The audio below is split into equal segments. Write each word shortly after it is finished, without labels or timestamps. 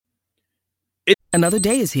Another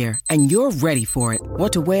day is here, and you're ready for it.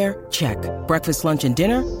 What to wear? Check. Breakfast, lunch, and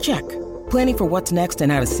dinner? Check. Planning for what's next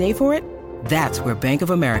and how to save for it? That's where Bank of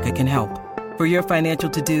America can help. For your financial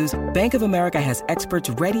to-dos, Bank of America has experts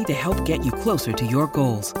ready to help get you closer to your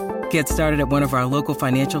goals. Get started at one of our local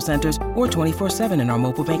financial centers or 24/7 in our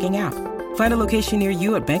mobile banking app. Find a location near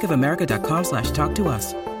you at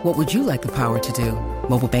bankofamerica.com/talktous. What would you like the power to do?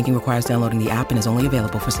 Mobile banking requires downloading the app and is only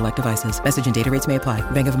available for select devices. Message and data rates may apply.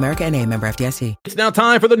 Bank of America N.A., member FDIC. It's now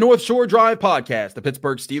time for the North Shore Drive podcast. The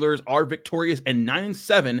Pittsburgh Steelers are victorious and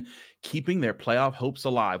 9-7, keeping their playoff hopes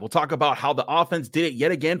alive. We'll talk about how the offense did it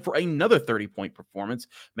yet again for another 30-point performance.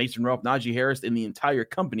 Mason Rudolph, Najee Harris, and the entire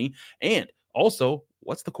company. And also,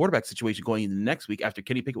 what's the quarterback situation going into next week after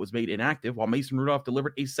Kenny Pickett was made inactive while Mason Rudolph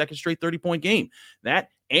delivered a second straight 30-point game? That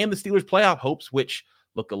and the Steelers' playoff hopes, which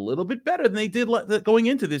look a little bit better than they did going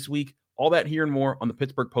into this week. All that here and more on the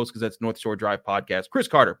Pittsburgh Post-Gazette's North Shore Drive podcast. Chris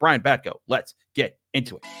Carter, Brian Batko, let's get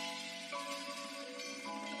into it.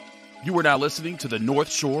 You are now listening to the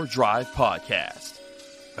North Shore Drive podcast,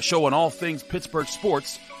 a show on all things Pittsburgh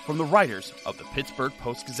sports from the writers of the Pittsburgh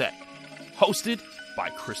Post-Gazette, hosted by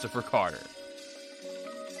Christopher Carter.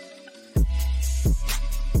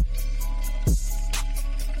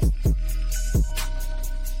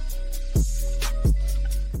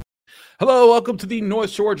 Hello, welcome to the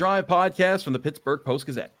North Shore Drive podcast from the Pittsburgh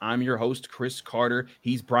Post-Gazette. I'm your host, Chris Carter.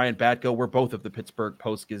 He's Brian Batko. We're both of the Pittsburgh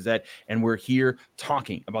Post-Gazette, and we're here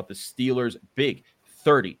talking about the Steelers' big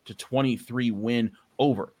 30-23 win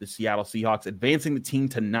over the Seattle Seahawks, advancing the team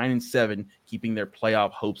to 9-7, keeping their playoff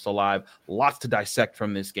hopes alive. Lots to dissect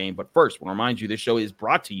from this game. But first, I want to remind you, this show is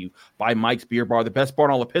brought to you by Mike's Beer Bar, the best bar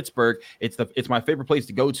in all of Pittsburgh. It's my favorite place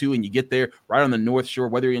to go to, and you get there right on the North Shore.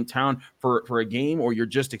 Whether you're in town for a game or you're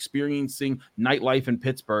just experiencing nightlife in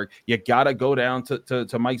Pittsburgh, you got to go down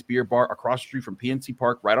to Mike's Beer Bar across the street from PNC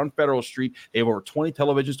Park, right on Federal Street. They have over 20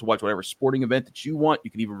 televisions to watch whatever sporting event that you want. You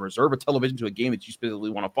can even reserve a television to a game that you specifically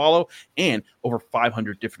want to follow, and over 500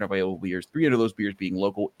 different available beers, 300 of those beers being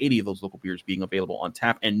local, 80 of those local beers being available on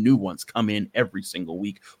tap, and new ones come in every single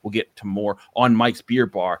week. We'll get to more on Mike's Beer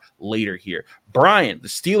Bar later here. Brian, the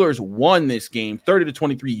Steelers won this game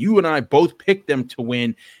 30-23. You and I both picked them to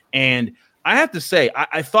win, and I have to say,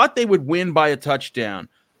 I thought they would win by a touchdown.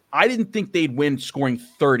 I didn't think they'd win scoring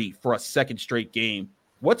 30 for a second straight game.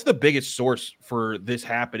 What's the biggest source for this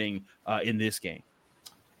happening in this game?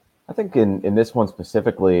 I think in this one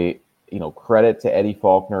specifically, credit to Eddie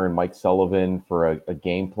Faulkner and Mike Sullivan for a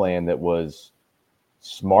game plan that was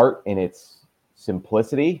smart in its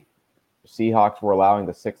simplicity. Seahawks were allowing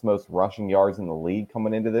the 6th most rushing yards in the league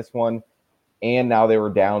coming into this one, and now they were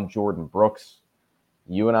down Jordan Brooks.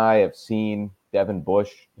 You and I have seen Devin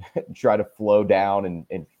Bush try to flow down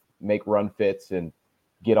and make run fits and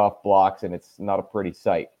get off blocks, and it's not a pretty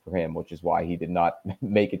sight for him, which is why he did not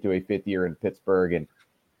make it to a 5th year in Pittsburgh and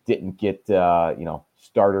didn't get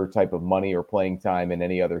starter type of money or playing time in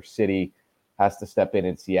any other city. Has to step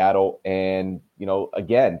in Seattle. And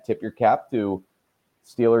again, tip your cap to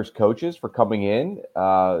Steelers coaches for coming in,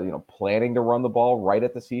 planning to run the ball right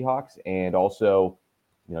at the Seahawks, and also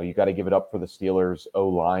you got to give it up for the Steelers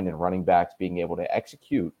O-line and running backs being able to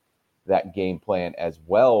execute that game plan as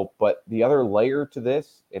well. But the other layer to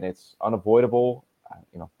this, and it's unavoidable,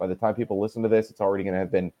 by the time people listen to this, it's already going to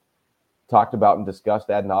have been talked about and discussed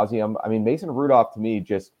ad nauseum. I mean, Mason Rudolph, to me,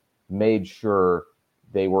 just made sure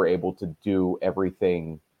they were able to do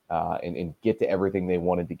everything and get to everything they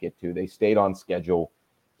wanted to get to. They stayed on schedule.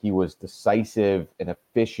 He was decisive and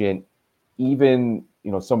efficient. Even,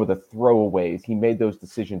 some of the throwaways, he made those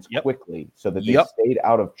decisions quickly so that they stayed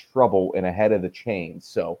out of trouble and ahead of the chains.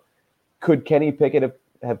 So could Kenny Pickett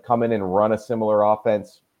have come in and run a similar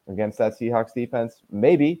offense against that Seahawks defense?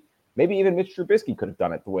 Maybe. Maybe even Mitch Trubisky could have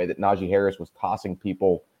done it the way that Najee Harris was tossing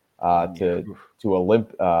people to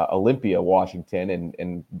Olympia, Washington,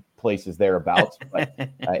 and places thereabouts. But,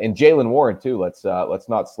 and Jaylen Warren too. Let's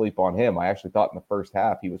not sleep on him. I actually thought in the first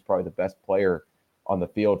half he was probably the best player on the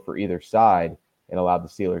field for either side and allowed the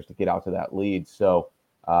Steelers to get out to that lead. So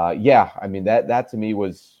I mean that to me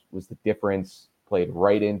was the difference. Played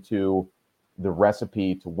right into the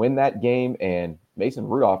recipe to win that game, and Mason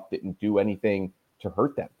Rudolph didn't do anything to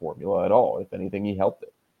hurt that formula at all. If anything, he helped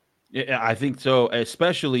it. Yeah, I think so.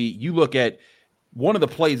 Especially you look at one of the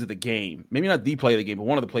plays of the game, maybe not the play of the game, but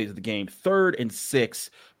one of the plays of the game, 3rd and 6,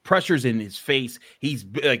 pressure's in his face. He's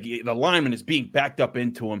the lineman is being backed up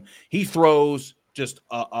into him. He throws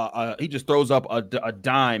he just throws up a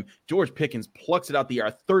dime. George Pickens plucks it out the air,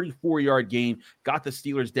 a 34-yard gain, got the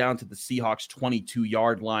Steelers down to the Seahawks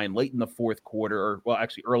 22-yard line late in the fourth quarter, or well,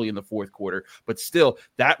 actually early in the fourth quarter. But still,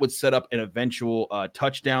 that would set up an eventual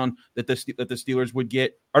touchdown that the Steelers would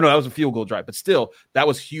get. Or no, that was a field goal drive. But still, that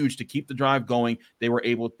was huge to keep the drive going. They were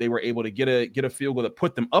able to get a field goal that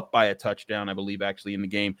put them up by a touchdown, I believe, actually in the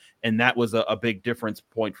game, and that was a big difference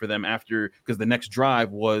point for them after, because the next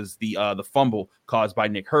drive was the fumble caused by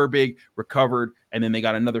Nick Herbig, recovered, and then they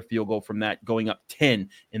got another field goal from that, going up 10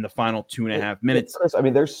 in the final 2.5 minutes. Chris, I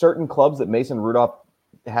mean, there's certain clubs that Mason Rudolph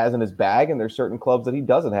has in his bag, and there's certain clubs that he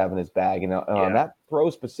doesn't have in his bag. And on that throw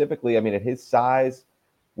specifically, I mean, at his size,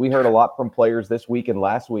 we heard a lot from players this week and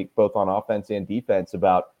last week, both on offense and defense,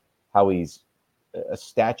 about how he's a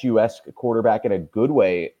statuesque quarterback in a good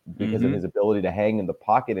way because of his ability to hang in the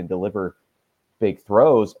pocket and deliver big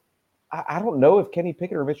throws. I don't know if Kenny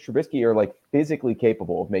Pickett or Mitch Trubisky are like physically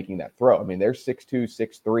capable of making that throw. I mean, they're 6'2",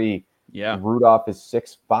 6'3". Yeah. Rudolph is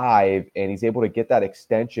 6'5", and he's able to get that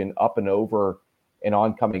extension up and over an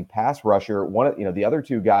oncoming pass rusher. The other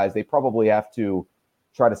two guys, they probably have to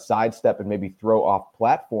try to sidestep and maybe throw off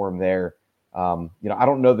platform there. I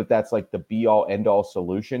don't know that that's like the be all end all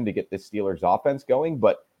solution to get the Steelers offense going,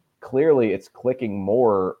 but clearly it's clicking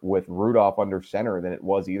more with Rudolph under center than it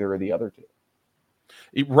was either of the other two.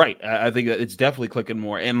 Right. I think that it's definitely clicking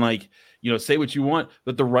more. And say what you want,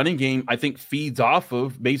 but the running game, I think, feeds off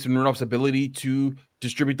of Mason Rudolph's ability to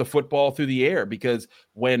distribute the football through the air, because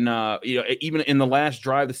when, even in the last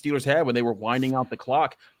drive the Steelers had, when they were winding out the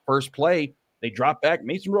clock, first play, they drop back.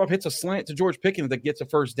 Mason Rudolph hits a slant to George Pickens that gets a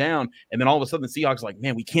first down. And then all of a sudden the Seahawks are like,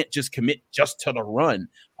 man, we can't just commit just to the run.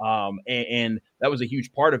 And that was a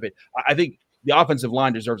huge part of it. I think the offensive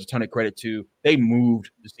line deserves a ton of credit too. They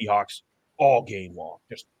moved the Seahawks all game long,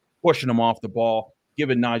 just pushing them off the ball,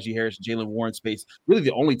 giving Najee Harris and Jalen Warren space. Really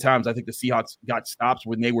the only times I think the Seahawks got stops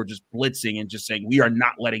when they were just blitzing and just saying, we are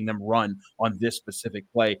not letting them run on this specific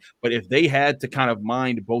play. But if they had to kind of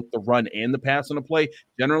mind both the run and the pass on the play,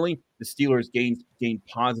 generally the Steelers gained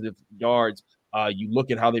positive yards. You look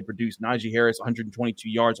at how they produced. Najee Harris, 122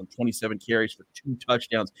 yards on 27 carries for 2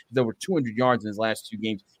 touchdowns. He's over 200 yards in his last 2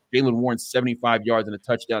 games. Jalen Warren, 75 yards and a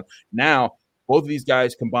touchdown. Now, both of these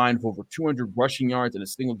guys combined for over 200 rushing yards in a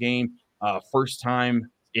single game. First time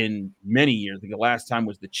in many years. I think the last time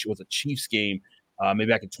was a Chiefs game, maybe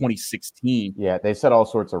back in 2016. Yeah, they set all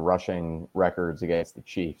sorts of rushing records against the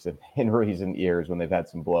Chiefs in recent years when they've had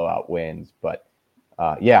some blowout wins. But,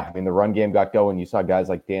 the run game got going. You saw guys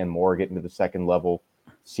like Dan Moore get into the second level,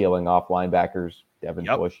 sealing off linebackers. Devin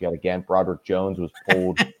Bush yet again. Broderick Jones was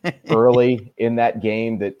pulled early in that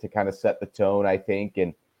game to kind of set the tone, I think.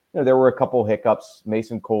 And there were a couple hiccups.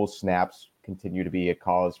 Mason Cole's snaps continue to be a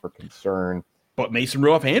cause for concern. But Mason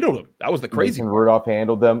Rudolph handled him. That was the crazy part. Rudolph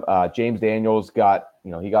handled them. James Daniels got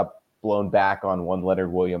blown back on one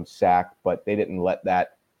Leonard Williams sack, but they didn't let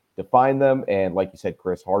that define them. And like you said,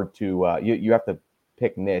 Chris, hard to you have to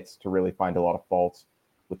pick nits to really find a lot of faults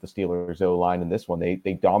with the Steelers O-line in this one.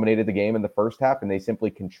 They dominated the game in the first half, and they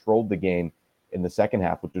simply controlled the game in the second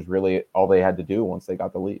half, which was really all they had to do once they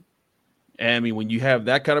got the lead. And I mean, when you have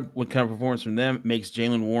that kind of performance from them, makes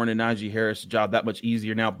Jalen Warren and Najee Harris' job that much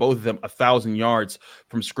easier. Now, both of them 1,000 yards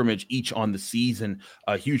from scrimmage each on the season.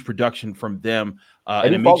 A huge production from them.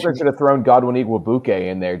 And Faulkner should have thrown Godwin Igwebuike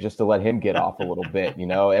in there just to let him get off a little bit.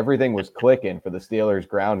 Everything was clicking for the Steelers'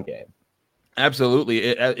 ground game. Absolutely,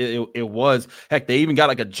 it was. Heck, they even got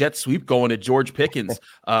like a jet sweep going at George Pickens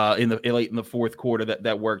late in the fourth quarter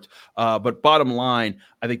that worked. But bottom line,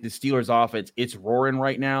 I think the Steelers' offense, it's roaring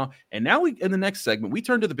right now. And now in the next segment, we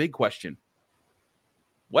turn to the big question: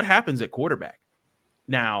 what happens at quarterback?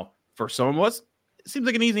 Now, for some of us, it seems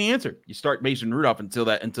like an easy answer. You start Mason Rudolph until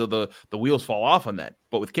the wheels fall off on that.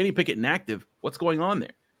 But with Kenny Pickett inactive, what's going on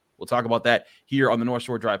there? We'll talk about that here on the North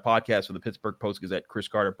Shore Drive podcast for the Pittsburgh Post-Gazette. Chris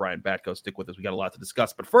Carter, Brian Batko, stick with us. We got a lot to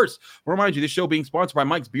discuss. But first, I'll remind you, this show being sponsored by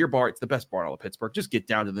Mike's Beer Bar. It's the best bar in all of Pittsburgh. Just get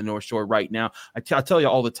down to the North Shore right now. I tell you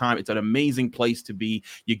all the time, it's an amazing place to be.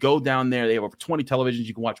 You go down there. They have over 20 televisions.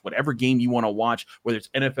 You can watch whatever game you want to watch, whether it's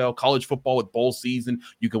NFL, college football with bowl season.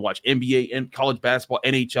 You can watch NBA and college basketball,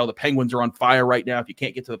 NHL. The Penguins are on fire right now. If you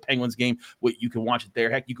can't get to the Penguins game, you can watch it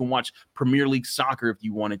there. Heck, you can watch Premier League soccer if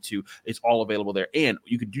you wanted to. It's all available there. And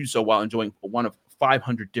you could do so while enjoying one of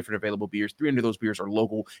 500 different available beers. 300 of those beers are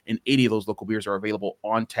local, and 80 of those local beers are available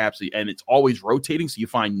on tap. So, and it's always rotating, so you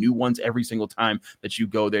find new ones every single time that you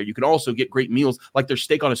go there. You can also get great meals like their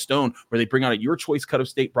steak on a stone, where they bring out your choice cut of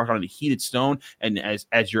steak, brought on a heated stone, and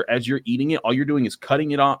as you're eating it, all you're doing is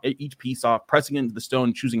cutting it off, each piece off, pressing it into the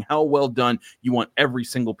stone, choosing how well done you want every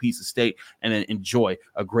single piece of steak, and then enjoy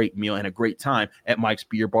a great meal and a great time at Mike's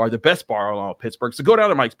Beer Bar, the best bar in all of Pittsburgh. So go down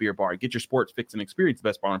to Mike's Beer Bar, get your sports fix, and experience the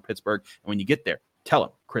best bar in Pittsburgh. And when you get there, tell them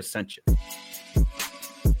Chris sent you.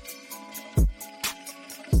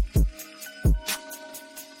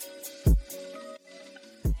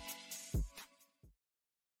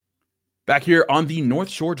 Back here on the North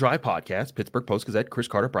Shore Drive podcast, Pittsburgh Post-Gazette, Chris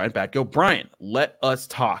Carter, Brian Batko. Brian, let us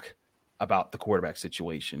talk about the quarterback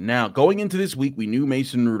situation. Now, going into this week, we knew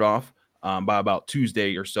Mason Rudolph by about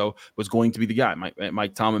Tuesday or so was going to be the guy.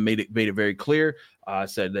 Mike Tomlin made it very clear,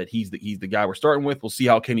 said that he's the guy we're starting with. We'll see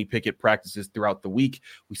how Kenny Pickett practices throughout the week.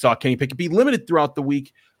 We saw Kenny Pickett be limited throughout the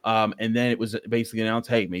week. And then it was basically announced,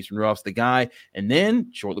 hey, Mason Rudolph's the guy. And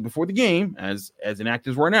then shortly before the game, as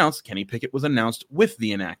inactives were announced, Kenny Pickett was announced with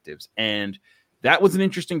the inactives. And that was an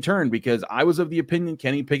interesting turn, because I was of the opinion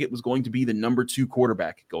Kenny Pickett was going to be the number 2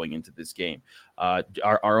 quarterback going into this game.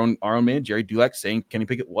 Our own man, Jerry Dulac, saying Kenny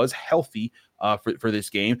Pickett was healthy for this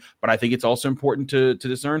game. But I think it's also important to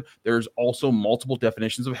discern there's also multiple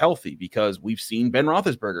definitions of healthy, because we've seen Ben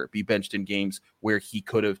Roethlisberger be benched in games where he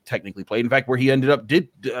could have technically played. In fact, where he ended up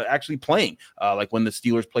actually playing, like when the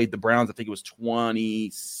Steelers played the Browns, I think it was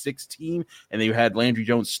 2016, and they had Landry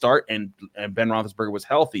Jones start, and Ben Roethlisberger was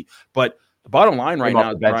healthy. But the bottom line right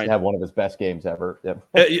now, Brian have one of his best games ever. Yep.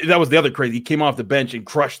 That was the other crazy. He came off the bench and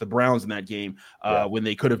crushed the Browns in that game when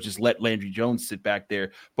they could have just let Landry Jones sit back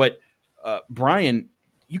there. But Brian,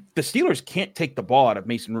 the Steelers can't take the ball out of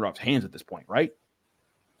Mason Rudolph's hands at this point, right?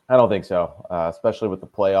 I don't think so, especially with the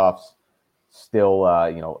playoffs still,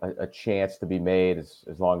 a chance to be made as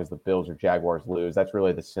long as the Bills or Jaguars lose. That's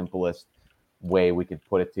really the simplest way we could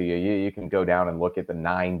put it to you. You can go down and look at the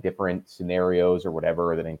 9 different scenarios or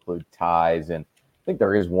whatever that include ties. And I think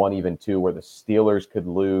there is one even too where the Steelers could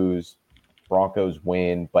lose, Broncos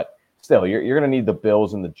win, but still you're going to need the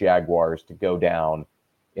Bills and the Jaguars to go down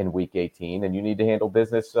in week 18. And you need to handle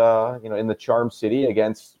business, in the Charm City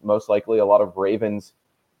against most likely a lot of Ravens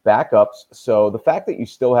backups. So the fact that you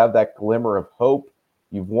still have that glimmer of hope,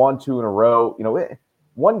 you've won 2 in a row,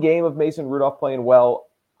 one game of Mason Rudolph playing well,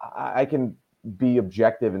 I can be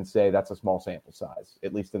objective and say that's a small sample size,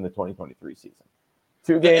 at least in the 2023 season.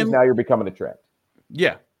 2 games, now you're becoming a trend.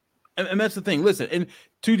 Yeah. And that's the thing. Listen, and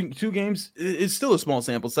two games is still a small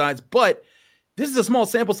sample size, but this is a small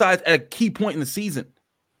sample size at a key point in the season.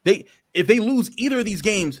 If they lose either of these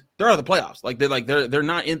games, they're out of the playoffs. They're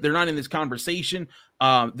not in this conversation.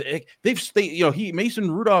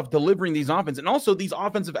 Mason Rudolph delivering these offense and also these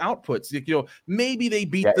offensive outputs. Maybe they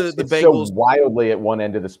beat the Bengals so wildly at one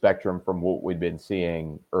end of the spectrum from what we'd been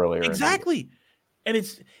seeing earlier. Exactly, and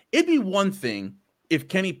it'd be one thing if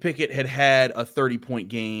Kenny Pickett had a 30-point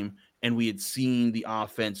game and we had seen the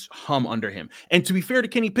offense hum under him. And to be fair to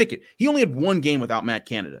Kenny Pickett, he only had 1 game without Matt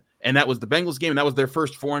Canada. And that was the Bengals game, and that was their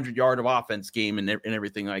first 400-yard of offense game and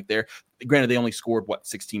everything like there. Granted, they only scored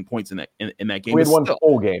 16 points in that game. We had one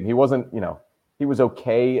full game. He wasn't, he was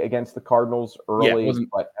okay against the Cardinals early,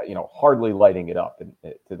 but hardly lighting it up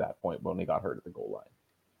to that point when he got hurt at the goal line.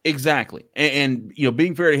 Exactly, and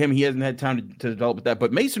being fair to him, he hasn't had time to develop with that.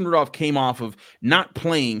 But Mason Rudolph came off of not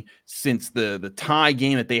playing since the tie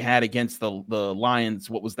game that they had against the Lions.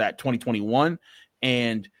 What was that, 2021,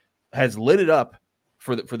 and has lit it up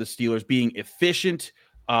for the Steelers, being efficient.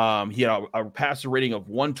 He had a passer rating of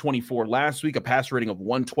 124 last week, a passer rating of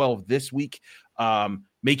 112 this week,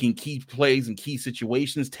 making key plays in key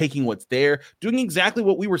situations, taking what's there, doing exactly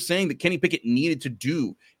what we were saying that Kenny Pickett needed to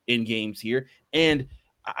do in games here. And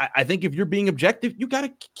I think if you're being objective, you got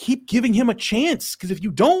to keep giving him a chance, because if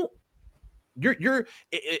you don't, you're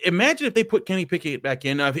imagine if they put Kenny Pickett back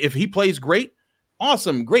in. If he plays great,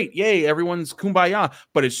 awesome, great, yay, everyone's kumbaya.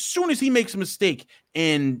 But as soon as he makes a mistake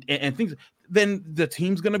and things, then the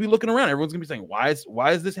team's going to be looking around. Everyone's going to be saying,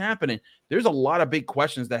 why is this happening? There's a lot of big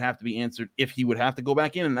questions that have to be answered if he would have to go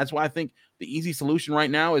back in. And that's why I think the easy solution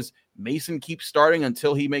right now is Mason keeps starting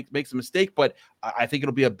until he makes a mistake. But I think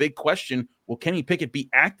it'll be a big question. Will Kenny Pickett be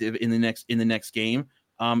active in the next game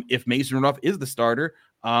if Mason Rudolph is the starter?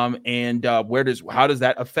 How does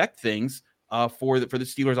that affect things for the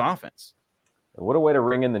Steelers offense? What a way to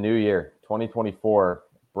ring in the new year. 2024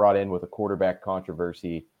 brought in with a quarterback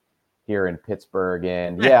controversy here in Pittsburgh.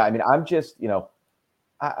 And I'm just,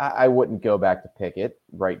 I wouldn't go back to Pickett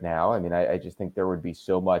right now. I just think there would be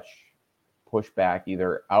so much pushback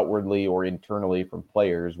either outwardly or internally from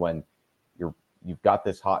players when you've got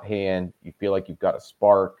this hot hand, you feel like you've got a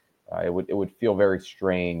spark. It would feel very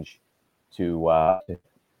strange to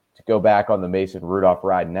go back on the Mason Rudolph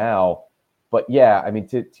ride now. But yeah, I mean,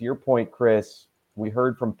 to your point, Chris, we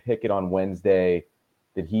heard from Pickett on Wednesday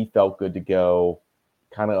that he felt good to go,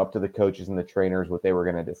 kind of up to the coaches and the trainers what they were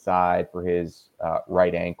going to decide for his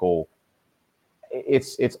right ankle.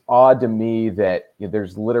 It's odd to me that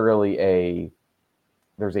there's literally a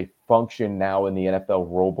function now in the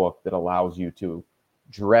NFL rulebook that allows you to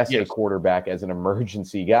dress a quarterback as an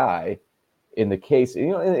emergency guy in the case,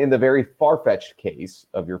 in the very far-fetched case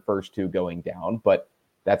of your first two going down, but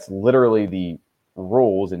that's literally the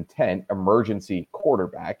rules intent, emergency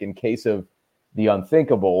quarterback. In case of the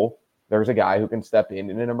unthinkable, there's a guy who can step in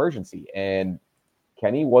an emergency. And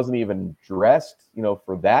Kenny wasn't even dressed,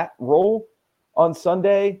 for that role on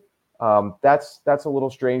Sunday. That's a little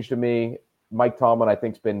strange to me. Mike Tomlin, I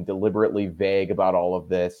think, has been deliberately vague about all of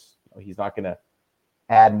this. He's not going to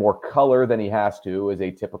add more color than he has to, as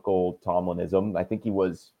a typical Tomlinism. I think he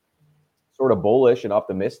was sort of bullish and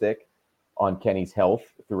optimistic on Kenny's health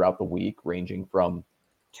throughout the week, ranging from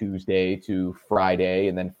Tuesday to Friday.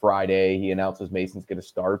 And then Friday, he announces Mason's going to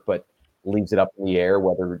start, but leaves it up in the air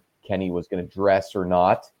whether Kenny was going to dress or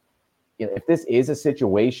not. If this is a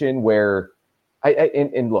situation where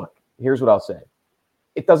and look, here's what I'll say.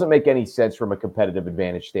 It doesn't make any sense from a competitive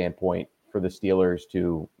advantage standpoint for the Steelers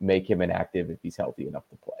to make him inactive if he's healthy enough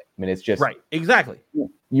to play. I mean, it's just right. Exactly.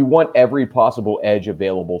 You want every possible edge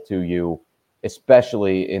available to you,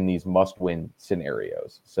 especially in these must-win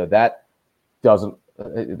scenarios. So that doesn't.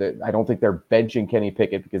 I don't think they're benching Kenny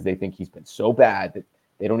Pickett because they think he's been so bad that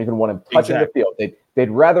they don't even want him touching the field. They'd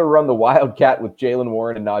rather run the Wildcat with Jalen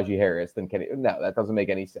Warren and Najee Harris than Kenny. No, that doesn't make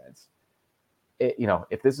any sense.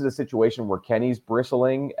 If this is a situation where Kenny's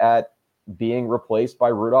bristling at being replaced by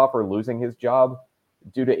Rudolph or losing his job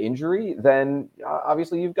due to injury, then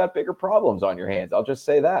obviously you've got bigger problems on your hands. I'll just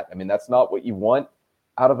say that. I mean, that's not what you want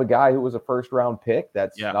out of a guy who was a first-round pick.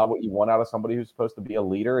 That's not what you want out of somebody who's supposed to be a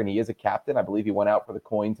leader, and he is a captain. I believe he went out for the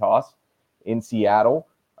coin toss in Seattle.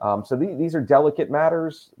 So these are delicate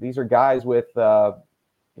matters. These are guys with,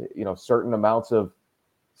 certain amounts of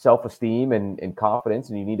self-esteem and confidence,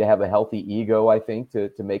 and you need to have a healthy ego, I think,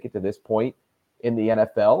 to make it to this point in the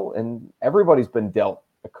NFL. And everybody's been dealt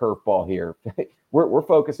a curveball here. We're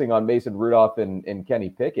focusing on Mason Rudolph and Kenny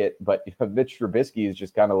Pickett, but Mitch Trubisky is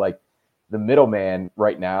just kind of like the middleman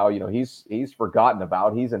right now. He's forgotten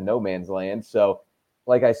about. He's in no man's land. So,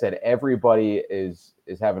 like I said, everybody is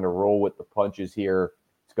having to roll with the punches here.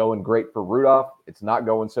 It's going great for Rudolph. It's not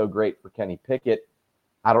going so great for Kenny Pickett.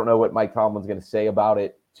 I don't know what Mike Tomlin's going to say about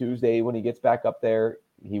it Tuesday when he gets back up there.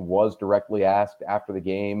 He was directly asked after the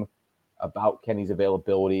game about Kenny's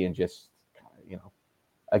availability and just,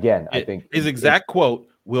 again, I think his exact quote,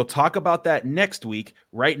 "We'll talk about that next week.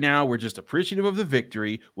 Right now, we're just appreciative of the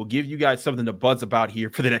victory. We'll give you guys something to buzz about here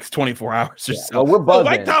for the next 24 hours or so." Well, we're buzzing.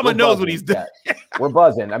 Mike Tomlin knows what he's doing. We're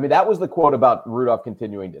buzzing. I mean, that was the quote about Rudolph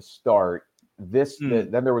continuing to start.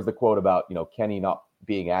 Then there was the quote about, Kenny not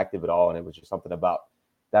being active at all. And it was just something about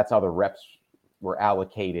that's how the reps were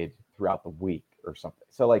allocated throughout the week or something.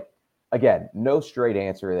 So, again, no straight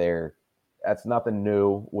answer there. That's nothing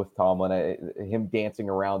new with Tomlin. Him dancing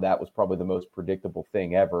around that was probably the most predictable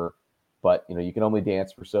thing ever. But, you can only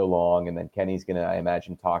dance for so long. And then Kenny's going to, I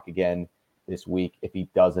imagine, talk again this week. If he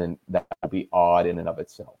doesn't, that would be odd in and of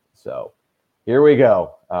itself. So here we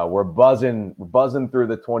go. We're buzzing through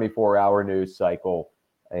the 24-hour news cycle.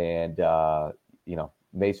 And,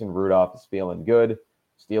 Mason Rudolph is feeling good.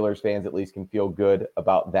 Steelers fans at least can feel good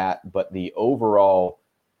about that. But the overall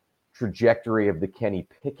trajectory of the Kenny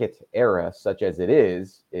Pickett era, such as it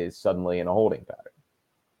is suddenly in a holding pattern.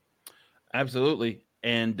 Absolutely.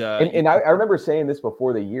 And I remember saying this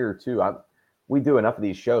before the year too. We do enough of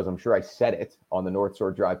these shows. I'm sure I said it on the North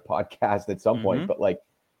Shore Drive podcast at some point, but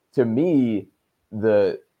to me,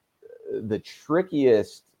 the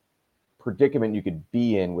trickiest predicament you could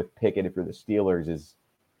be in with Pickett if you're the Steelers is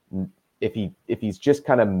if he's just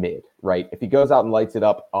kind of mid, right? If he goes out and lights it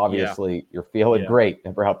up, obviously you're feeling great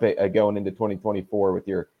about going into 2024 with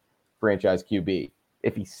your franchise QB.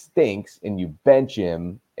 If he stinks and you bench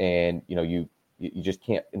him and you just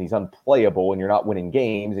can't, and he's unplayable and you're not winning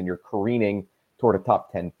games and you're careening toward a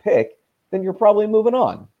top 10 pick, then you're probably moving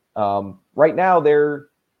on. Right now they're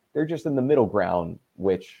just in the middle ground,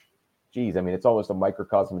 which, geez, I mean, it's almost a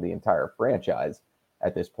microcosm of the entire franchise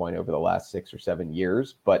at this point over the last 6 or 7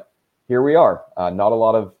 years. But here we are. Not a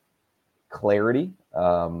lot of clarity.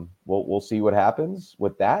 We'll see what happens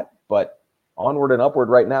with that. But onward and upward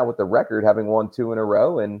right now with the record, having won 2 in a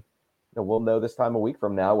row and we'll know this time a week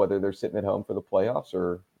from now whether they're sitting at home for the playoffs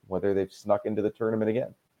or whether they've snuck into the tournament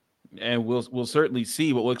again. And we'll certainly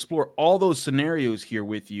see, but we'll explore all those scenarios here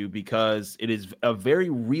with you because it is a very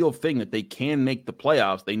real thing that they can make the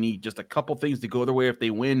playoffs. They need just a couple things to go their way if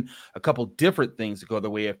they win, a couple different things to go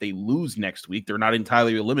their way if they lose next week. They're not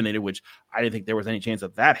entirely eliminated, which I didn't think there was any chance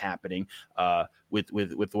of that happening with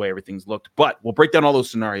the way everything's looked. But we'll break down all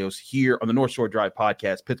those scenarios here on the North Shore Drive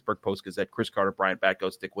podcast, Pittsburgh Post-Gazette. Chris Carter, Brian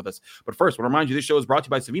Batko, stick with us. But first, I want to remind you this show is brought to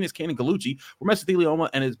you by Savinas, Kane, and Gallucci, where mesothelioma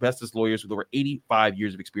and asbestos lawyers with over 85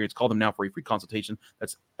 years of experience. Call them now for a free consultation.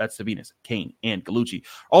 That's Savinas, Kane, and Gallucci.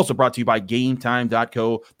 Also brought to you by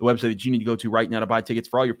GameTime.co, the website that you need to go to right now to buy tickets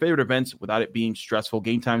for all your favorite events without it being stressful.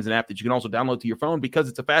 Game Time is an app that you can also download to your phone because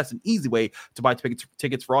it's a fast and easy way to buy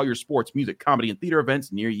tickets for all your sports, music, comedy, and theater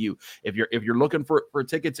events near you. If you're looking for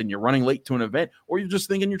tickets and you're running late to an event, or you're just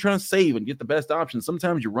thinking you're trying to save and get the best option,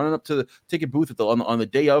 sometimes you're running up to the ticket booth on the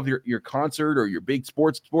day of your concert or your big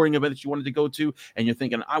sporting event that you wanted to go to, and you're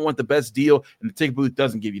thinking, I want the best deal, and the ticket booth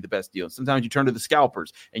doesn't give you the best deal. Sometimes you turn to the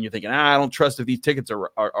scalpers and you're thinking, I don't trust if these tickets are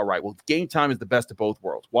right. Well, Game Time is the best of both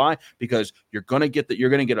worlds. Why? Because you're going to get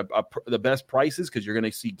the best prices because you're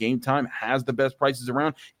going to see Game Time has the best prices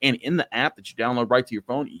around, and in the app that you download right to your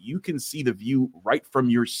phone, you can see the view right from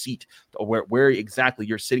your seat where exactly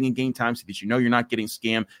you're sitting in Game Time so that you know you're not getting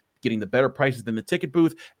scammed, getting the better prices than the ticket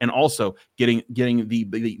booth, and also getting the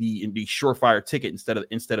surefire ticket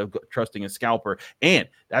instead of trusting a scalper. And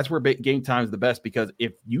that's where Game Time is the best, because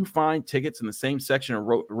if you find tickets in the same section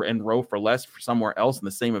and row for less for somewhere else in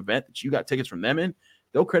the same event that you got tickets from them in,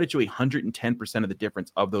 they'll credit you 110% of the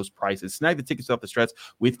difference of those prices. Snag the tickets off the stress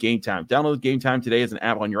with Game Time. Download Game Time today as an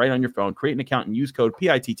app right on your phone. Create an account and use code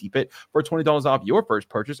PITTPIT for $20 off your first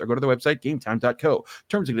purchase, or go to the website gametime.co.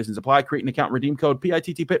 Terms and conditions apply. Create an account, redeem code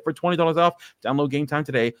PITTPIT for $20 off. Download Game Time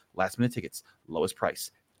today. Last minute tickets, lowest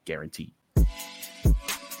price guaranteed.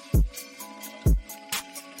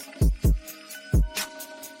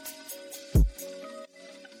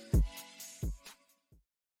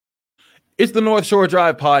 It's the North Shore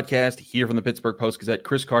Drive podcast here from the Pittsburgh Post-Gazette.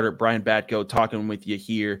 Chris Carter, Brian Batko talking with you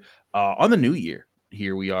here on the new year.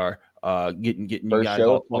 Here we are getting First you guys show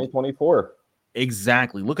all, of 2024.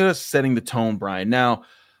 Exactly. Look at us setting the tone, Brian. Now,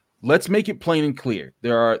 let's make it plain and clear.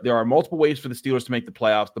 There are multiple ways for the Steelers to make the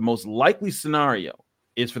playoffs. The most likely scenario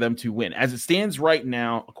is for them to win. As it stands right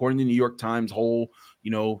now, according to the New York Times whole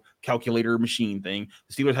calculator machine thing,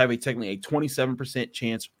 the Steelers have technically a 27%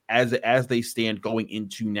 chance as they stand going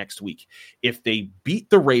into next week. If they beat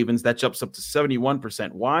the Ravens, that jumps up to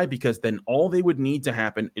 71%. Why? Because then all they would need to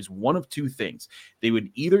happen is one of two things. They would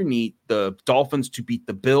either need the Dolphins to beat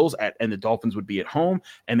the Bills and the Dolphins would be at home,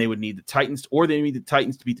 and they would need the Titans, or they need the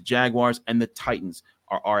Titans to beat the Jaguars, and the Titans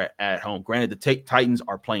are at home. Granted, the Titans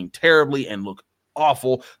are playing terribly and look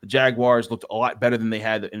awful. The Jaguars looked a lot better than they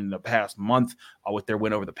had in the past month with their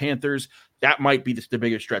win over the Panthers. That might be the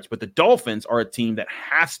bigger stretch. But the Dolphins are a team that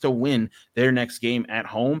has to win their next game at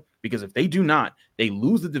home, because if they do not, they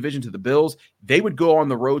lose the division to the Bills. They would go on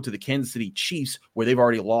the road to the Kansas City Chiefs, where they've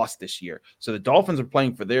already lost this year. So the Dolphins are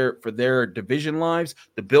playing for their division lives.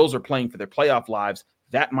 The Bills are playing for their playoff lives.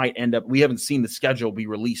 That might end up, we haven't seen the schedule be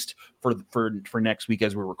released for next week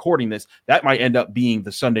as we're recording this. That might end up being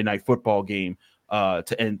the Sunday night football game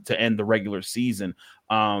to end the regular season.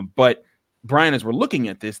 But Brian, as we're looking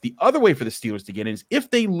at this, the other way for the Steelers to get in is if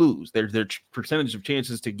they lose, their percentage of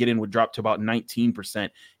chances to get in would drop to about 19%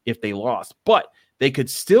 if they lost. But they could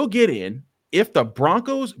still get in if the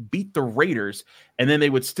Broncos beat the Raiders, and then they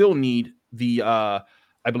would still need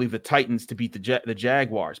I believe the Titans to beat the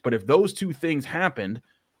Jaguars. But if those two things happened,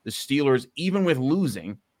 the Steelers, even with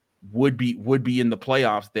losing, would be in the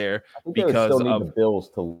playoffs there, because still need the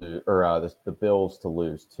Bills to lose, or the Bills to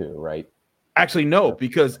lose too, right? Actually, no,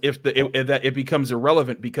 because if it becomes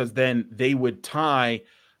irrelevant, because then they would tie.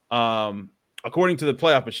 According to the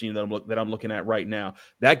playoff machine that I'm looking at right now,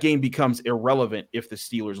 that game becomes irrelevant if the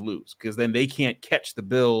Steelers lose, because then they can't catch the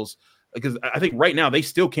Bills. Because I think right now they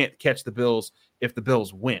still can't catch the Bills if the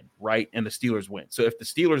Bills win, right? And the Steelers win. So if the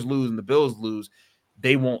Steelers lose and the Bills lose,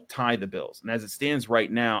 they won't tie the Bills. And as it stands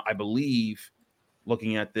right now, I believe,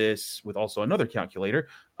 looking at this with also another calculator,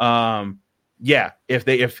 if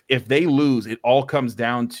they lose, it all comes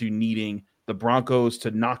down to needing the Broncos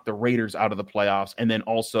to knock the Raiders out of the playoffs, and then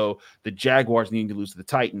also the Jaguars needing to lose to the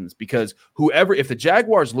Titans, because if the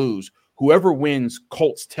Jaguars lose, whoever wins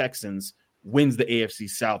Colts Texans wins the AFC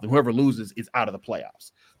South, and whoever loses is out of the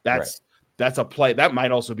playoffs. That's a play. That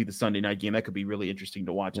might also be the Sunday night game. That could be really interesting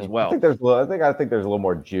to watch as well. I think there's a little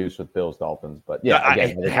more juice with Bills Dolphins, but yeah,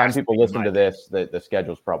 again, by the time people listen to this, the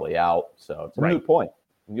schedule's probably out, so it's a moot point.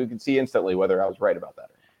 You can see instantly whether I was right about that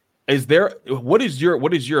or not. What is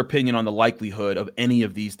your opinion on the likelihood of any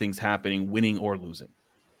of these things happening, winning or losing?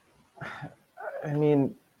 I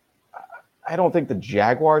mean, I don't think the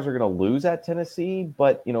Jaguars are going to lose at Tennessee,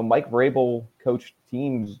 but Mike Vrabel coached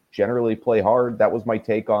teams generally play hard. That was my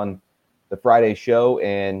take on the Friday show,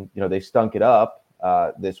 and they stunk it up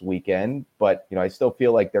this weekend. But I still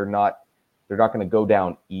feel like they're not going to go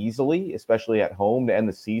down easily, especially at home to end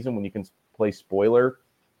the season when you can play spoiler,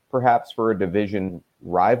 perhaps for a division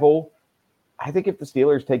rival. I think if the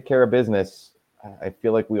Steelers take care of business, I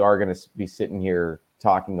feel like we are going to be sitting here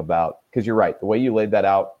talking about, because you're right, the way you laid that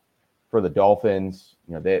out for the Dolphins,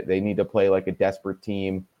 they need to play like a desperate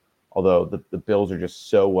team. Although the Bills are just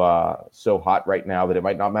so hot right now that it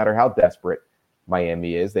might not matter how desperate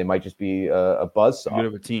Miami is. They might just be a buzzsaw. Good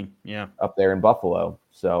of a team, yeah, up there in Buffalo.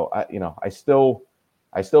 So I still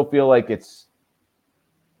feel like it's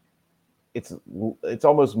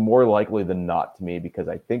almost more likely than not to me, because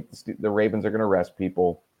I think the Ravens are going to rest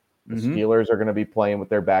people. The Steelers are going to be playing with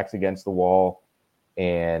their backs against the wall,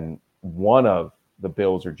 and one of the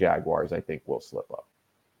Bills or Jaguars, I think, will slip up.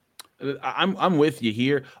 I'm with you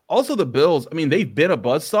here. Also, the Bills, I mean, they've been a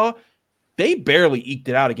buzzsaw. They barely eked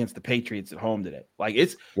it out against the Patriots at home today. Like,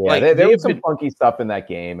 it's there was some funky stuff in that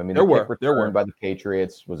game. I mean, there were return by the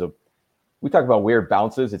Patriots was we talk about weird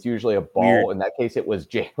bounces. It's usually a ball. Weird. In that case, it was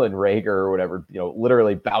Jalen Reagor or whatever,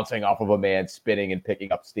 literally bouncing off of a man, spinning and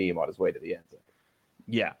picking up steam on his way to the end zone.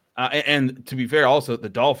 Yeah. And to be fair, also, the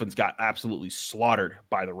Dolphins got absolutely slaughtered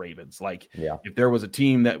by the Ravens. Like, if there was a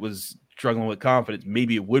team that was struggling with confidence,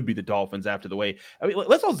 maybe it would be the Dolphins after the way. I mean,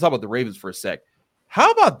 let's also talk about the Ravens for a sec.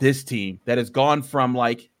 How about this team that has gone from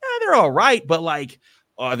they're all right, but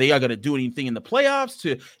are they going to do anything in the playoffs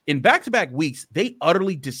to in back-to-back weeks, they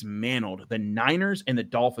utterly dismantled the Niners and the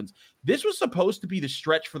Dolphins. This was supposed to be the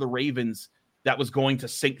stretch for the Ravens that was going to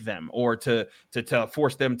sink them or to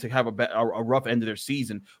force them to have a rough end of their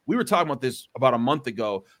season. We were talking about this about a month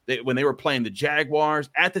ago when they were playing the Jaguars,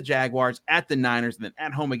 at the Niners, and then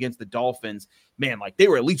at home against the Dolphins. Man, they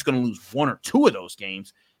were at least going to lose one or two of those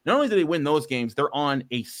games. Not only did they win those games, they're on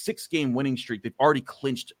a 6-game winning streak. They've already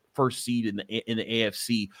clinched first seed in the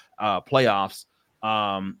AFC playoffs.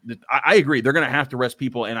 I agree. They're going to have to rest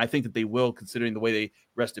people, and I think that they will, considering the way they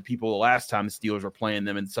rested people the last time the Steelers were playing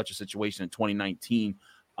them in such a situation in 2019.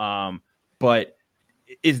 But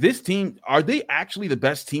is this team, are they actually the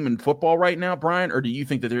best team in football right now, Brian, or do you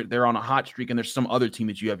think that they're on a hot streak and there's some other team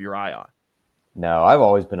that you have your eye on? No, I've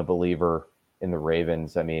always been a believer in the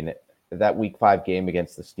Ravens. I mean, that Week 5 game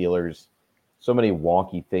against the Steelers, so many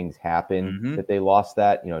wonky things happened that they lost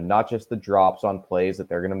that. Not just the drops on plays that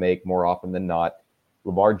they're going to make more often than not.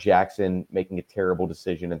 Lamar Jackson making a terrible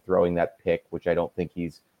decision and throwing that pick, which I don't think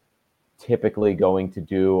he's typically going to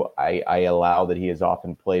do. I allow that he has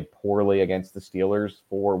often played poorly against the Steelers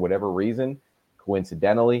for whatever reason.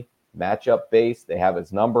 Coincidentally, matchup based, they have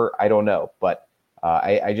his number. I don't know. But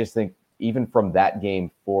I just think even from that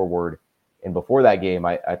game forward, and before that game,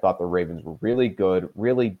 I thought the Ravens were really good,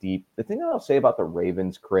 really deep. The thing I'll say about the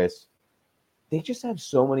Ravens, Chris, they just have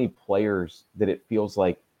so many players that it feels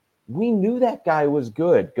like we knew that guy was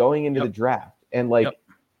good going into the draft. And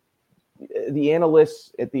the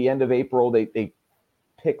analysts at the end of April, they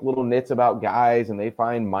pick little nits about guys and they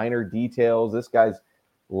find minor details. This guy's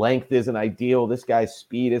length isn't ideal. This guy's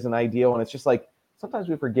speed isn't ideal. And it's just sometimes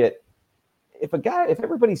we forget, if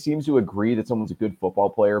everybody seems to agree that someone's a good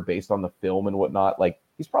football player based on the film and whatnot,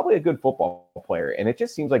 he's probably a good football player. And it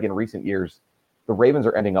just seems like in recent years, the Ravens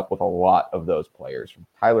are ending up with a lot of those players, from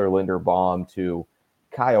Tyler Linderbaum to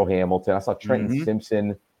Kyle Hamilton. I saw Trenton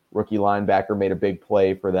Simpson, rookie linebacker, made a big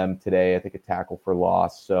play for them today. I think a tackle for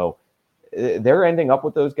loss. So they're ending up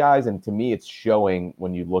with those guys. And to me, it's showing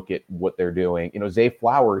when you look at what they're doing. Zay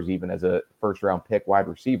Flowers, even as a first-round pick wide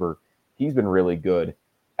receiver, he's been really good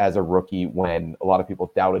as a rookie when a lot of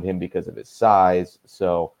people doubted him because of his size.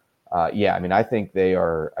 So, I think they're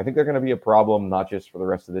going to be a problem, not just for the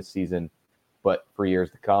rest of this season, but for years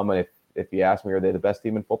to come. And if you ask me, are they the best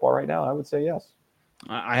team in football right now? I would say yes.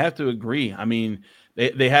 I have to agree. I mean,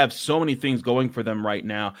 they have so many things going for them right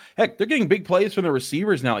now. Heck, they're getting big plays from the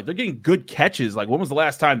receivers now. They're getting good catches. When was the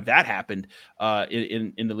last time that happened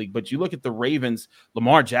in the league? But you look at the Ravens,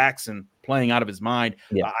 Lamar Jackson playing out of his mind.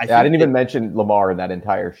 Yeah, I didn't even mention Lamar in that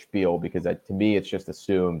entire spiel because to me, it's just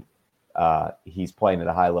assumed he's playing at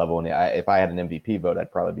a high level. And if I had an MVP vote,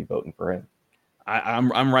 I'd probably be voting for him.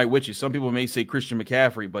 I'm right with you. Some people may say Christian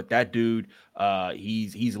McCaffrey, but that dude,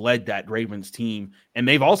 he's led that Ravens team, and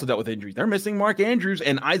they've also dealt with injuries. They're missing Mark Andrews,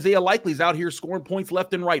 and Isaiah Likely's out here scoring points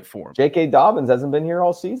left and right for him. J.K. Dobbins hasn't been here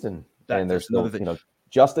all season, and there's still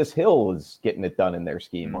Justice Hill is getting it done in their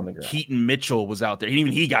scheme on the ground. Keaton Mitchell was out there.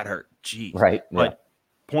 Even he got hurt. Jeez. Right. But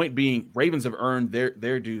point being, Ravens have earned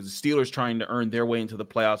their dues. The Steelers trying to earn their way into the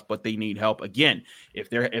playoffs, but they need help. Again, if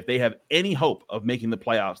they have any hope of making the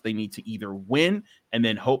playoffs, they need to either win and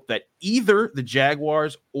then hope that either the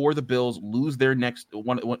Jaguars or the Bills lose their next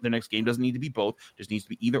game. Doesn't need to be both, just needs to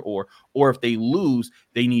be either or if they lose,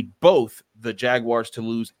 they need both the Jaguars to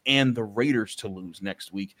lose and the Raiders to lose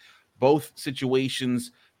next week. Both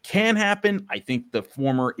situations can happen. I think the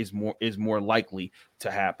former is more likely to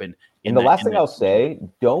happen. And the last thing I'll say,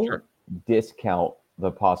 don't discount the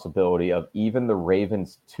possibility of even the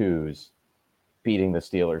Ravens 2s beating the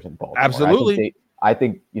Steelers in Baltimore. Absolutely. I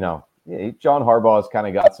think John Harbaugh has kind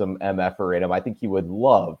of got some MFer in him. I think he would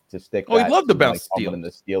love to stick. He'd love to bounce in the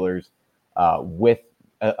Steelers with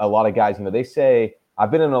a lot of guys. They say, I've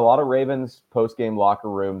been in a lot of Ravens post-game locker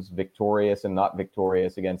rooms, victorious and not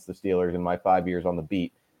victorious against the Steelers in my 5 years on the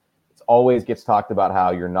beat. Always gets talked about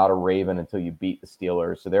how you're not a Raven until you beat the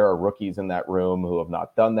Steelers. So there are rookies in that room who have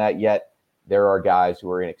not done that yet. There are guys who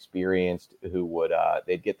are inexperienced who would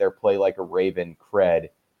they'd get their play like a Raven cred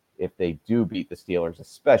if they do beat the Steelers,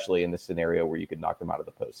 especially in the scenario where you could knock them out of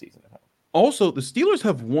the postseason at home. Also, the Steelers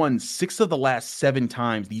have won 6 of the last 7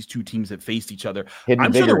 times these two teams have faced each other.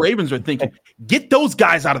 I'm sure the Ravens are thinking, get those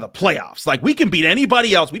guys out of the playoffs. Like, we can beat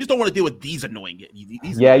anybody else. We just don't want to deal with these annoying.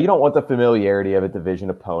 You don't want the familiarity of a division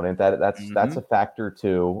opponent. That's a factor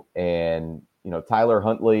too. And Tyler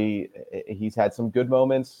Huntley, he's had some good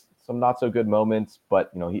moments, some not so good moments, but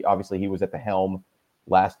he was at the helm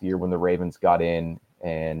last year when the Ravens got in,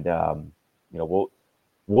 and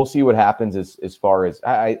We'll see what happens as far as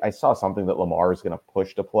I saw something that Lamar is going to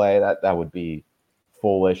push to play. That would be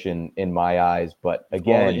foolish in my eyes. But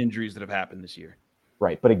again, all the injuries that have happened this year.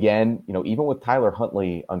 Right. But again, even with Tyler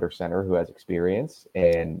Huntley under center, who has experience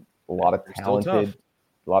and a lot of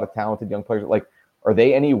talented young players, like, are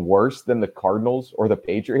they any worse than the Cardinals or the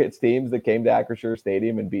Patriots teams that came to Acrisure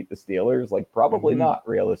Stadium and beat the Steelers? Like, probably not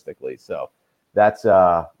realistically. So that's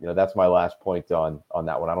my last point on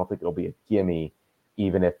that one. I don't think it'll be a gimme,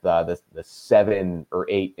 even if the 7 or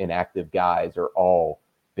 8 inactive guys are all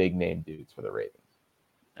big name dudes for the Ravens.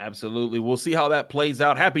 Absolutely. We'll see how that plays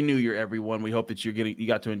out. Happy New Year, everyone. We hope that you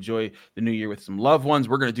got to enjoy the new year with some loved ones.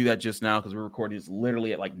 We're going to do that just now because we're recording this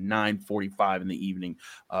literally at like 9:45 in the evening,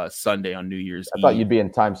 Sunday on New Year's Eve. I thought you'd be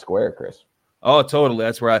in Times Square, Chris. Oh, totally.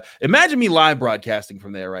 That's where imagine me live broadcasting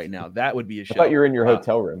from there right now. That would be a show. I thought you were in your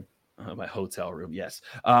hotel room. My hotel room, yes.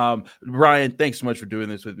 Brian, thanks so much for doing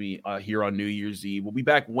this with me here on New Year's Eve. We'll be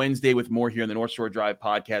back Wednesday with more here on the North Shore Drive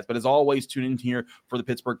podcast. But as always, tune in here for the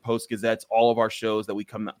Pittsburgh Post-Gazettes, all of our shows that we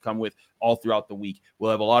come with all throughout the week. We'll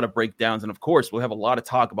have a lot of breakdowns, and of course, we'll have a lot of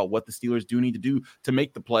talk about what the Steelers do need to do to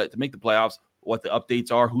make the playoffs, what the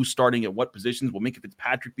updates are, who's starting at what positions. Will Micah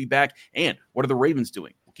Fitzpatrick be back, and what are the Ravens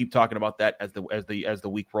doing? We'll keep talking about that as the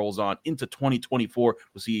week rolls on into 2024.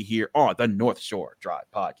 We'll see you here on the North Shore Drive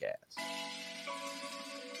podcast.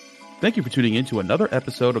 Thank you for tuning in to another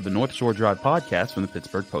episode of the North Shore Drive podcast from the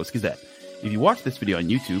Pittsburgh Post-Gazette. If you watch this video on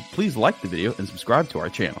YouTube, please like the video and subscribe to our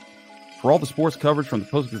channel. For all the sports coverage from the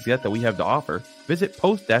Post-Gazette that we have to offer, visit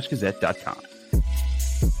post-gazette.com.